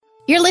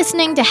You're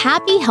listening to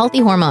Happy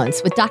Healthy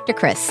Hormones with Dr.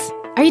 Chris.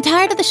 Are you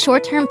tired of the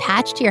short-term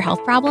patch to your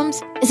health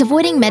problems? Is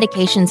avoiding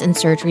medications and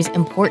surgeries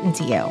important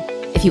to you?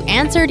 If you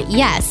answered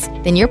yes,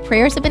 then your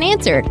prayers have been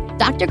answered.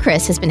 Dr.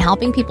 Chris has been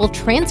helping people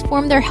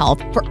transform their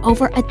health for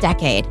over a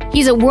decade.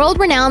 He's a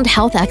world-renowned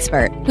health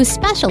expert who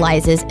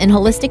specializes in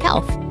holistic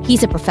health.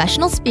 He's a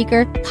professional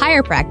speaker,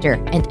 chiropractor,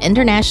 and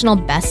international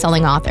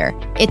best-selling author.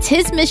 It's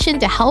his mission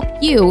to help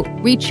you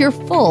reach your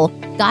full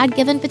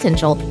God-given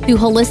potential through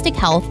holistic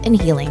health and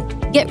healing.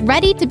 Get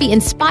ready to be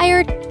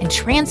inspired and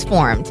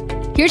transformed.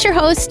 Here's your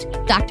host,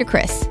 Dr.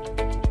 Chris.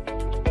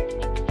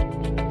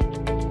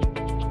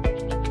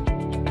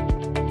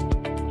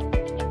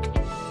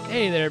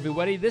 Hey there,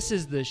 everybody. This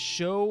is the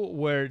show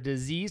where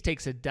disease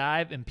takes a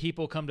dive and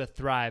people come to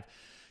thrive.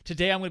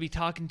 Today, I'm going to be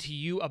talking to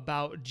you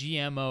about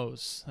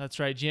GMOs. That's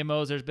right,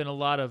 GMOs. There's been a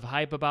lot of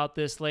hype about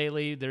this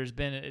lately. It's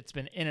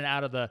been in and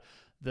out of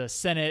the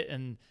Senate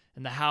and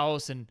the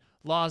House, and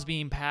laws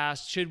being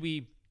passed. Should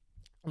we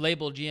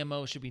label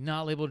GMOs? Should we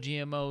not label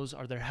GMOs?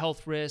 Are there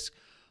health risks?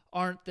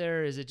 Aren't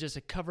there? Is it just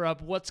a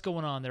cover-up? What's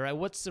going on there, right?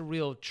 What's the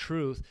real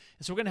truth?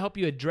 And so we're going to help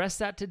you address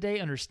that today,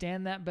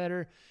 understand that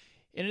better.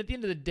 And at the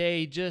end of the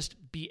day, just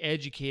be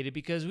educated,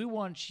 because we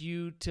want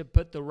you to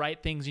put the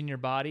right things in your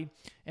body.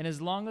 And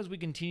as long as we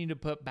continue to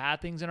put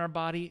bad things in our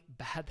body,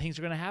 bad things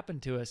are going to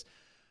happen to us.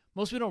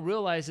 Most people don't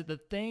realize that the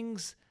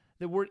things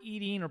that we're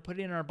eating or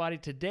putting in our body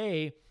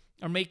today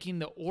are making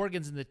the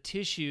organs and the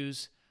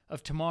tissues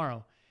of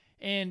tomorrow.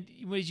 And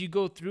as you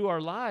go through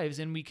our lives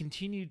and we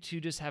continue to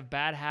just have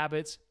bad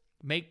habits,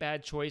 make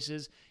bad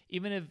choices,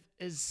 even if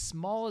as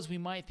small as we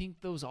might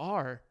think those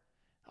are,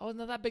 oh,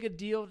 not that big a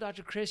deal,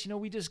 Dr. Chris.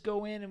 We just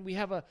go in and we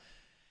have a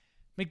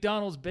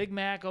McDonald's Big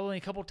Mac only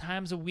a couple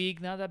times a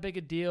week. Not that big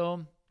a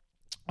deal.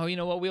 Oh, you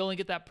know what? We only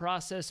get that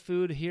processed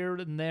food here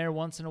and there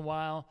once in a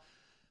while.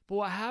 But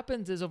what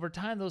happens is over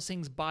time, those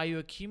things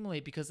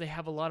bioaccumulate because they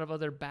have a lot of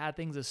other bad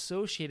things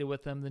associated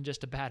with them than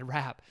just a bad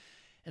rap.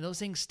 And those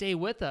things stay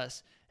with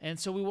us. And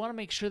so we want to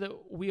make sure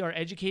that we are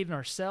educating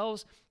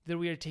ourselves, that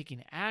we are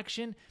taking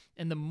action.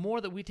 And the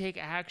more that we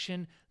take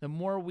action, the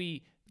more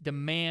we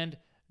demand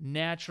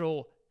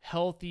natural,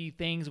 healthy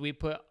things we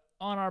put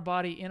on our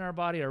body, in our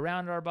body,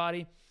 around our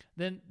body,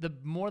 then the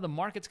more the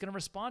market's going to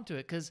respond to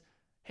it. Because,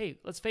 hey,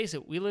 let's face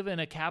it, we live in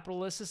a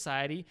capitalist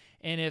society,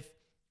 and if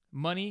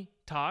money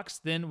talks,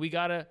 then we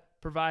got to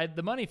provide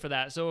the money for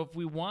that. So if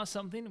we want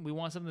something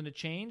to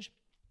change,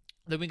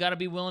 then we got to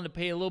be willing to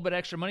pay a little bit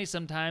extra money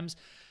sometimes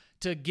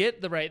to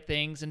get the right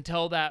things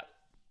until that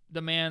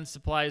demand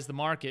supplies the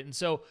market. And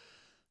so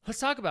let's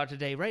talk about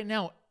today. Right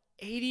now,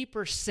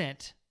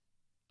 80%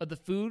 of the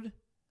food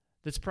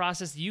that's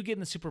processed that you get in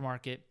the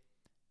supermarket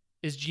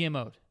is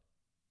GMO'd.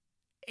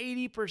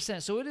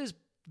 80%. So it is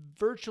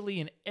virtually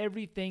in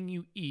everything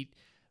you eat.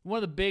 One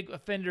of the big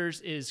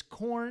offenders is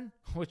corn,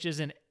 which is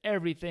in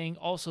everything.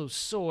 Also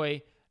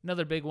soy,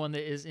 another big one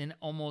that is in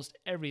almost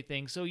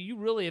everything. So you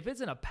really, if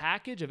it's in a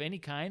package of any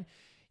kind,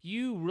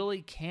 you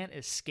really can't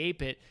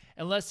escape it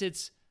unless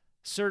it's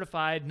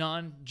certified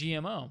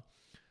non-GMO.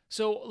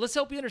 So let's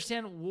help you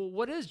understand,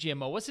 what is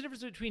GMO? What's the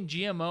difference between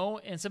GMO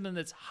and something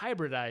that's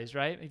hybridized,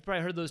 right? You've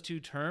probably heard those two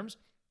terms.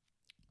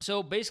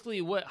 So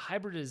basically what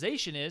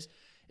hybridization is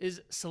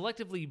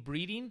selectively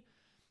breeding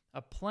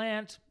a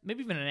plant,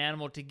 maybe even an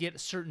animal, to get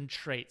certain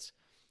traits.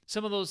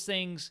 Some of those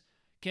things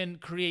can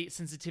create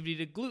sensitivity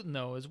to gluten,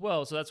 though, as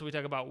well. So that's what we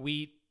talk about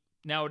wheat.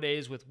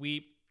 Nowadays with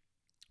wheat,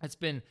 it's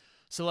been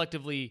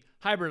selectively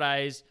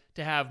hybridized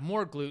to have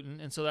more gluten.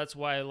 And so that's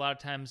why a lot of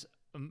times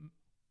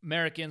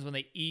Americans, when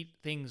they eat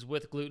things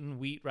with gluten,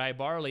 wheat, rye,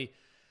 barley,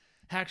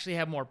 actually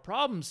have more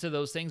problems to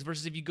those things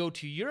versus if you go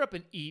to Europe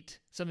and eat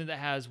something that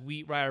has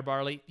wheat, rye, or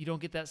barley, you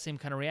don't get that same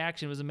kind of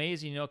reaction. It was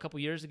amazing. A couple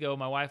years ago,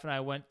 my wife and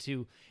I went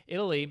to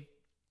Italy,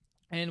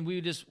 and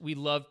we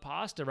loved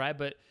pasta, right?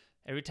 But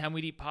every time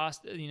we'd eat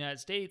pasta in the United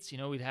States,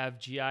 we'd have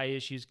GI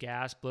issues,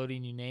 gas,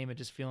 bloating, you name it,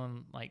 just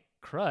feeling like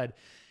crud.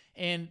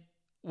 And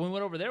when we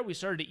went over there, we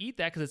started to eat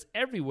that because it's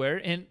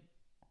everywhere. And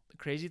the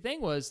crazy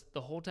thing was,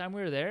 the whole time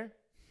we were there,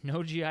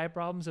 no GI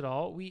problems at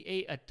all. We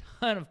ate a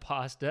ton of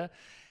pasta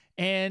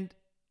and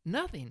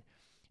nothing.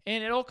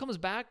 And it all comes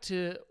back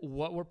to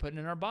what we're putting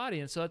in our body.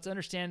 And so it's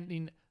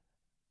understanding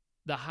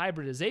the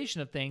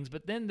hybridization of things,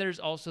 but then there's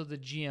also the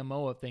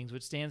GMO of things,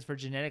 which stands for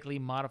genetically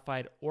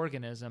modified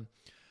organism.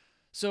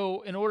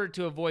 So in order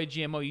to avoid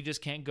GMO, you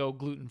just can't go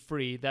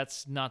gluten-free.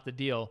 That's not the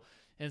deal.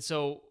 And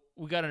so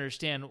we got to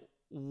understand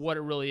what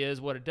it really is,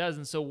 what it does.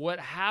 And so what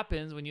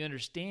happens when you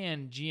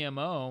understand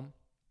GMO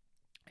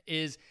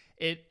is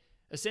it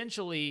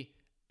essentially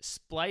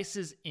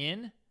splices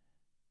in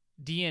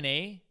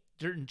DNA,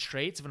 certain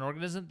traits of an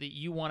organism that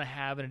you want to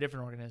have in a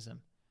different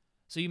organism.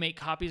 So you make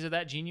copies of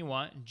that gene you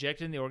want,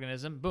 inject it in the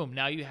organism, boom,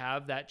 now you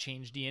have that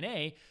changed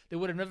DNA that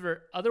would have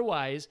never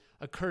otherwise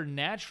occurred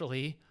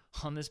naturally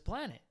on this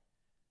planet.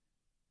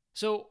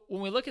 So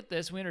when we look at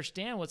this, we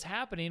understand what's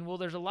happening. Well,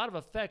 there's a lot of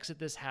effects that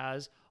this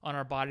has on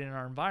our body and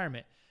our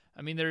environment.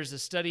 I mean, there's a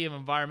study of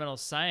environmental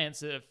science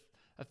that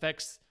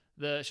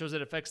shows that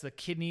it affects the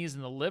kidneys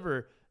and the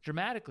liver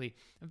dramatically.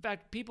 In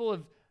fact, people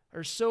have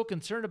are so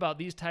concerned about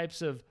these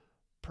types of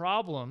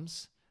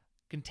problems,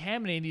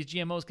 contaminating these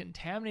GMOs,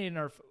 contaminating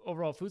our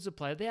overall food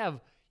supply. They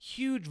have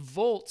huge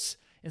vaults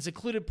in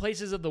secluded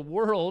places of the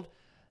world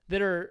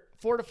that are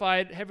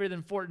fortified heavier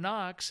than Fort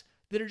Knox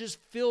that are just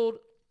filled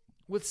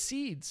with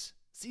seeds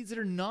that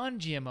are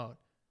non-GMO.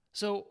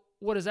 So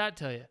what does that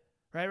tell you?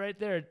 Right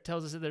there, it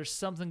tells us that there's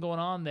something going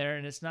on there,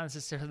 and it's not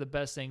necessarily the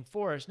best thing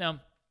for us. Now,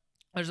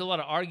 there's a lot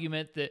of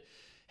argument that,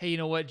 hey, you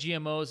know what,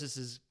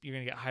 GMOs, you're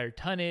going to get higher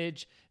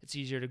tonnage, it's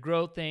easier to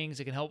grow things,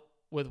 it can help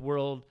with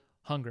world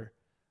hunger.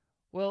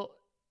 Well,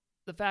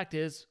 the fact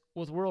is,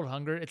 with world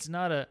hunger, it's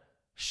not a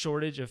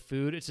shortage of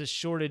food, it's a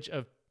shortage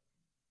of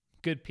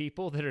good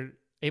people that are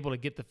able to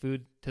get the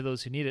food to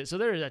those who need it. So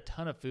there is a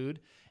ton of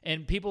food,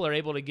 and people are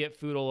able to get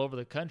food all over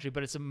the country,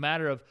 but it's a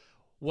matter of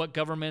what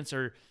governments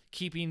are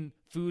keeping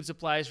food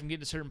supplies from getting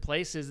to certain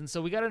places. And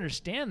so we got to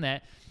understand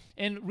that.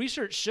 And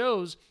research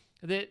shows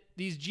that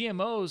these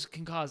GMOs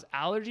can cause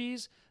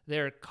allergies.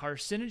 They're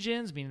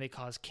carcinogens, meaning they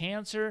cause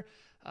cancer.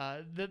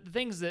 The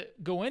things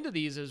that go into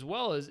these as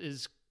well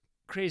is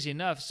crazy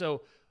enough.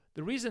 So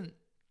the reason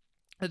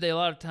that they a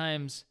lot of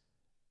times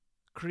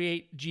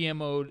create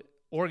GMO'd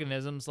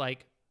organisms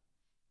like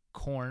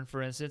corn,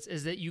 for instance,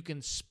 is that you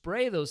can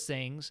spray those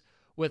things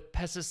with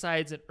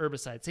pesticides and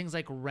herbicides, things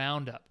like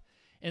Roundup.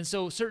 And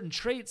so certain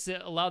traits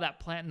that allow that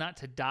plant not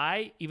to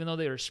die, even though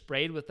they are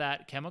sprayed with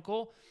that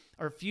chemical,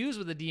 are fused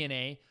with the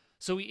DNA.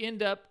 So we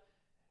end up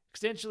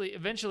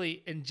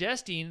eventually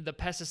ingesting the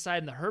pesticide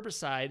and the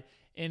herbicide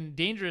in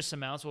dangerous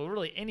amounts. Well,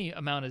 really any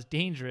amount is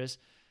dangerous,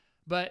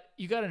 but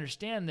you got to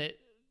understand that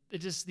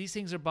these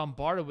things are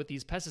bombarded with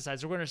these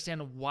pesticides. We're going to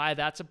understand why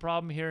that's a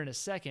problem here in a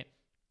second.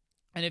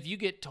 And if you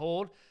get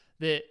told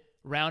that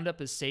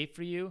Roundup is safe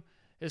for you,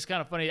 it's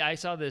kind of funny. I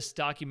saw this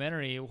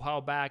documentary a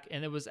while back,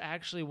 and it was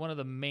actually one of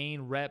the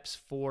main reps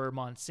for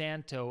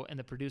Monsanto and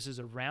the producers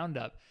of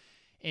Roundup.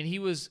 And he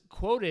was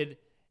quoted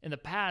in the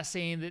past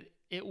saying that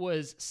it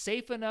was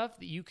safe enough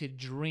that you could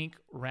drink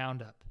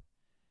Roundup.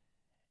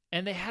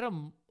 And they had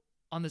him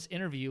on this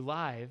interview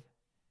live,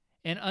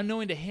 and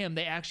unknowing to him,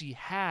 they actually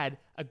had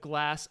a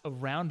glass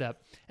of Roundup,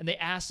 and they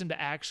asked him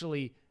to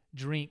actually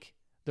drink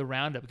the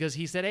Roundup because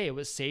he said, hey, it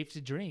was safe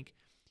to drink.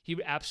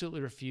 He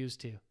absolutely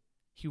refused to.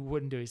 He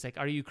wouldn't do it. He's like,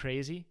 are you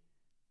crazy?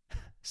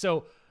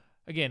 So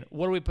again,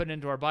 what are we putting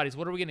into our bodies?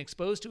 What are we getting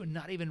exposed to and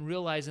not even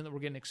realizing that we're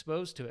getting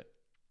exposed to it?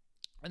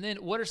 And then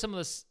what are some of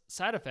the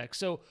side effects?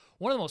 So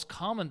one of the most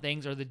common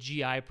things are the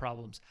GI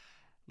problems,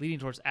 leading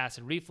towards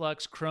acid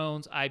reflux,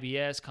 Crohn's,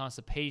 IBS,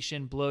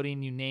 constipation,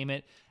 bloating, you name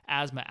it,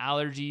 asthma,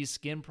 allergies,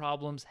 skin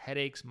problems,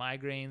 headaches,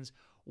 migraines,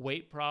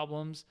 weight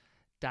problems,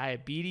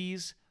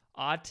 diabetes,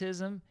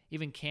 autism,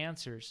 even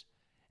cancers.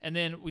 And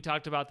then we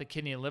talked about the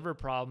kidney and liver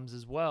problems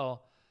as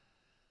well.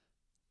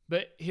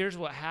 But here's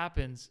what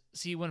happens.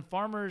 See, when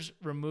farmers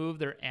remove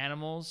their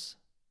animals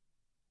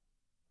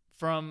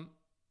from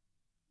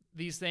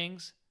these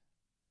things,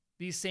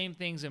 these same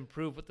things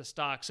improve with the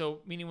stock.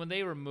 So meaning when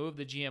they remove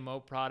the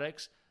GMO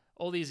products,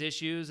 all these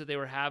issues that they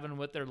were having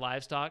with their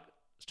livestock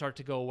start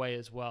to go away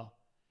as well.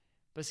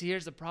 But see,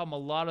 here's the problem.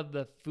 A lot of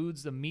the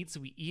foods, the meats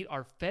that we eat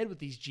are fed with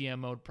these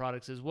GMO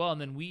products as well. And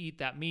then we eat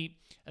that meat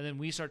and then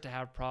we start to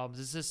have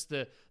problems. It's just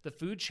the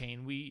food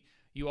chain.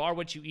 You are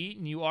what you eat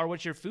and you are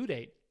what your food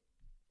ate.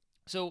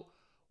 So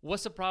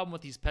what's the problem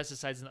with these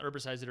pesticides and the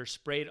herbicides that are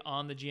sprayed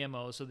on the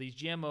GMOs? So these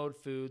GMO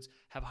foods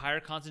have higher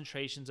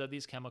concentrations of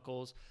these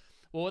chemicals.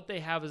 Well, what they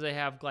have is they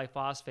have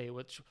glyphosate,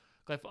 which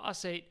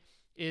glyphosate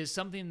is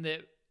something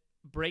that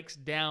breaks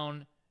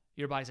down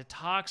your body's a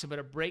toxin, but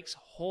it breaks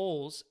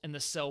holes in the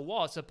cell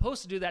wall. It's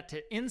supposed to do that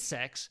to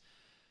insects.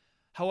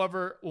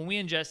 However, when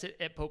we ingest it,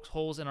 it pokes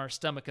holes in our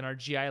stomach and our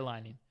GI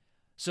lining.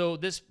 So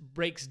this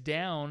breaks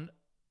down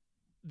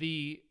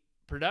the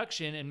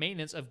production and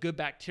maintenance of good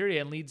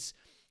bacteria and leads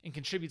and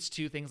contributes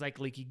to things like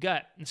leaky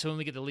gut. And so when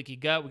we get the leaky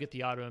gut, we get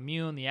the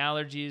autoimmune, the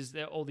allergies,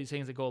 all these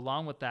things that go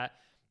along with that.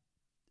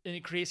 And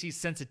it creates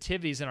these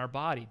sensitivities in our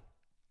body,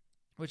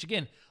 which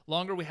again,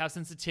 longer we have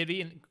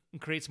sensitivity and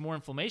creates more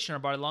inflammation in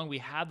our body, the longer we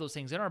have those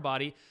things in our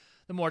body,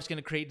 the more it's going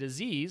to create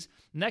disease.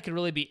 And that could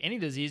really be any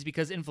disease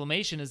because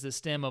inflammation is the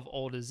stem of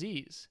all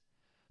disease.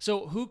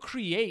 So who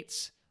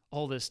creates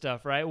all this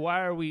stuff, right?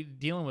 Why are we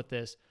dealing with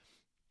this?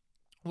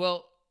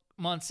 Well,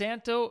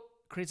 Monsanto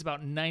creates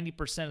about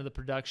 90% of the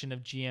production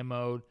of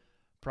GMO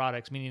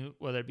products, meaning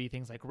whether it be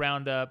things like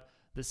Roundup,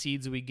 the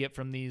seeds that we get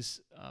from these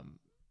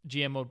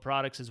GMO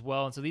products as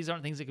well. And so these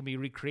aren't things that can be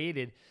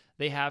recreated.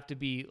 They have to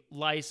be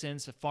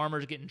licensed. If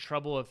farmers get in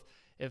trouble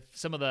if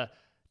some of the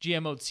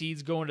GMO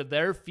seeds go into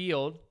their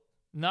field,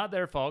 not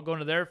their fault, go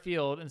into their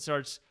field and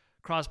starts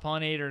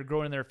cross-pollinating or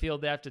growing in their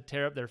field, they have to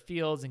tear up their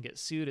fields and get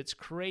sued. It's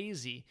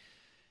crazy.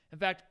 In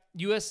fact,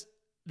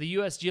 the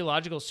U.S.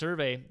 Geological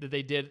Survey that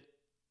they did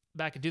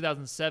back in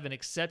 2007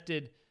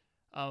 accepted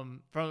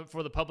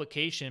for the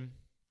publication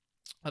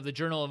of the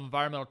Journal of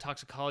Environmental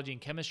Toxicology and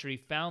Chemistry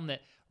found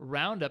that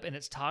Roundup and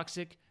its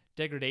toxic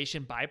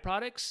degradation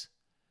byproducts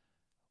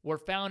were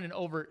found in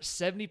over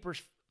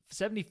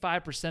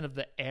 75% of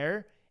the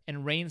air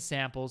and rain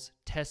samples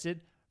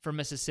tested for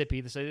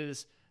Mississippi. So they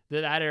did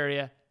that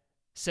area,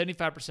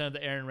 75% of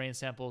the air and rain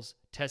samples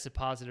tested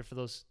positive for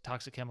those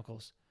toxic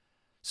chemicals.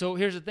 So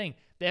here's the thing.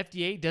 The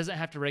FDA doesn't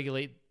have to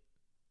regulate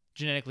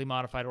genetically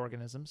modified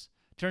organisms.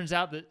 Turns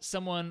out that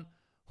someone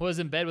was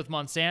in bed with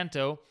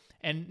Monsanto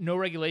and no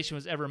regulation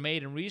was ever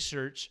made, in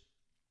research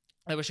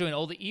that was showing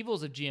all the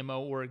evils of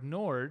GMO were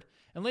ignored.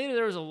 And later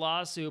there was a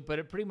lawsuit, but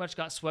it pretty much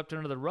got swept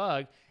under the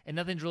rug and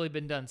nothing's really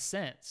been done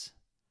since.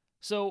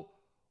 So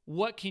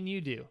what can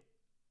you do?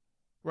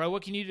 Right?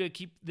 What can you do to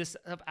keep this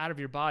stuff out of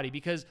your body?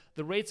 Because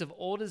the rates of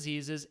all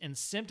diseases and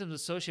symptoms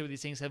associated with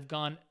these things have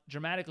gone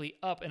dramatically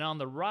up and on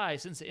the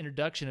rise since the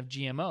introduction of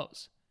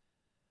GMOs.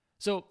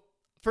 So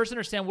first,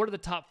 understand, what are the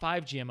top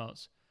 5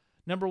 GMOs?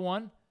 Number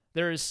 1,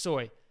 there is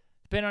soy.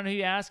 Depending on who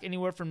you ask,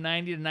 anywhere from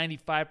 90 to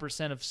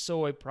 95% of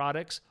soy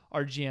products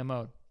are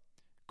GMO'd.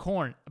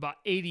 Corn, about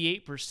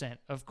 88%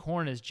 of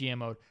corn is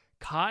GMO'd.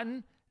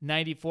 Cotton,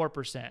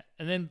 94%.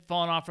 And then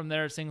falling off from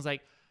there is things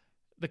like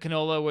the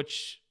canola,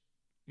 which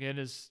again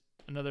is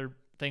another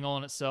thing all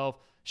in itself,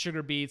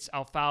 sugar beets,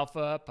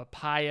 alfalfa,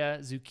 papaya,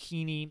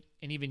 zucchini,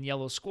 and even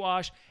yellow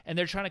squash. And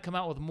they're trying to come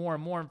out with more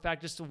and more. In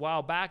fact, just a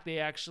while back, they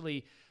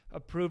actually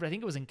approved, I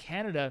think it was in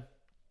Canada,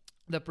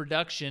 the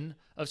production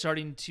of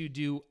starting to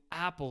do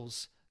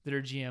apples that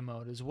are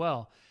GMO'd as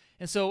well.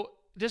 And so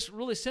just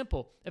really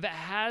simple. If it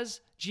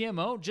has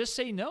GMO, just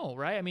say no,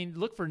 right? I mean,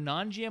 look for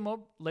non-GMO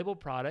labeled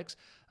products.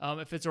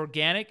 If it's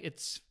organic,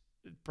 it's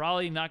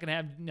probably not going to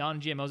have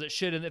non-GMOs. It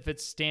shouldn't. If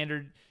it's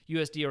standard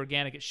USDA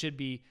organic, it should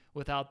be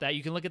without that.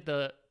 You can look at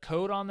the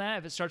code on that.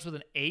 If it starts with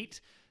an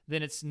 8,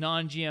 then it's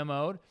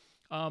non-GMO'd.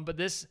 But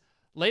this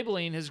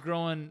labeling has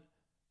grown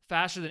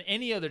faster than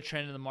any other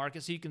trend in the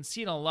market, so you can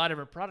see it on a lot of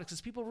different products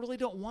because people really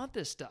don't want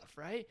this stuff,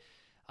 right?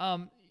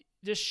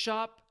 Just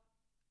shop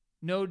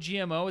No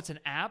GMO. It's an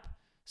app.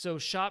 So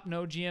shop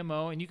No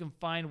GMO, and you can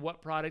find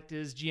what product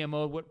is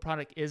GMO, what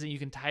product isn't. You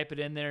can type it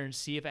in there and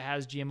see if it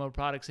has GMO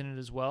products in it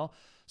as well.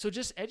 So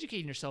just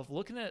educating yourself,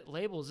 looking at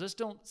labels. Just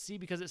don't see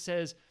because it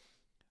says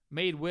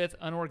made with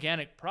an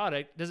organic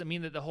product doesn't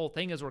mean that the whole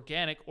thing is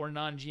organic or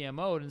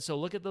non-GMO'd. And so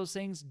look at those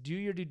things, do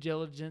your due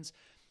diligence,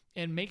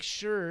 and make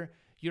sure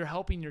you're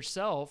helping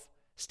yourself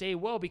stay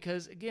well,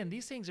 because again,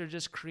 these things are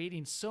just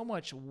creating so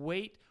much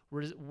weight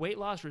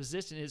loss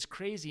resistance. Is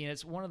crazy, and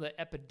it's one of the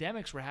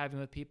epidemics we're having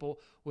with people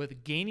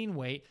with gaining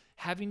weight,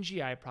 having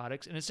GI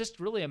products, and it's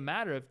just really a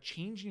matter of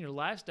changing your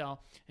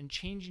lifestyle and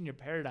changing your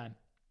paradigm.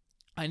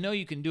 I know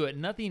you can do it.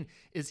 Nothing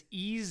is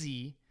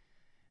easy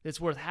that's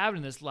worth having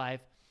in this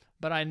life,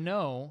 but I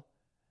know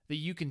that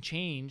you can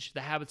change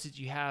the habits that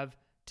you have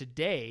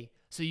today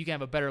so you can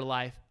have a better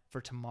life for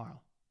tomorrow.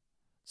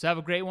 So have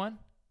a great one.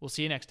 We'll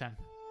see you next time.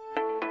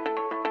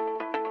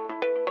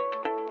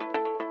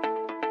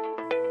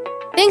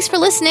 Thanks for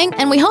listening,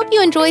 and we hope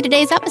you enjoyed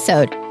today's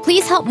episode.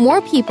 Please help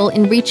more people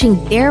in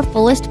reaching their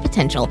fullest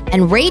potential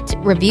and rate,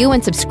 review,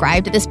 and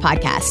subscribe to this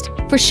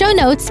podcast. For show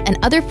notes and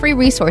other free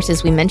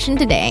resources we mentioned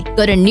today,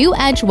 go to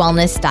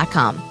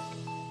newedgewellness.com.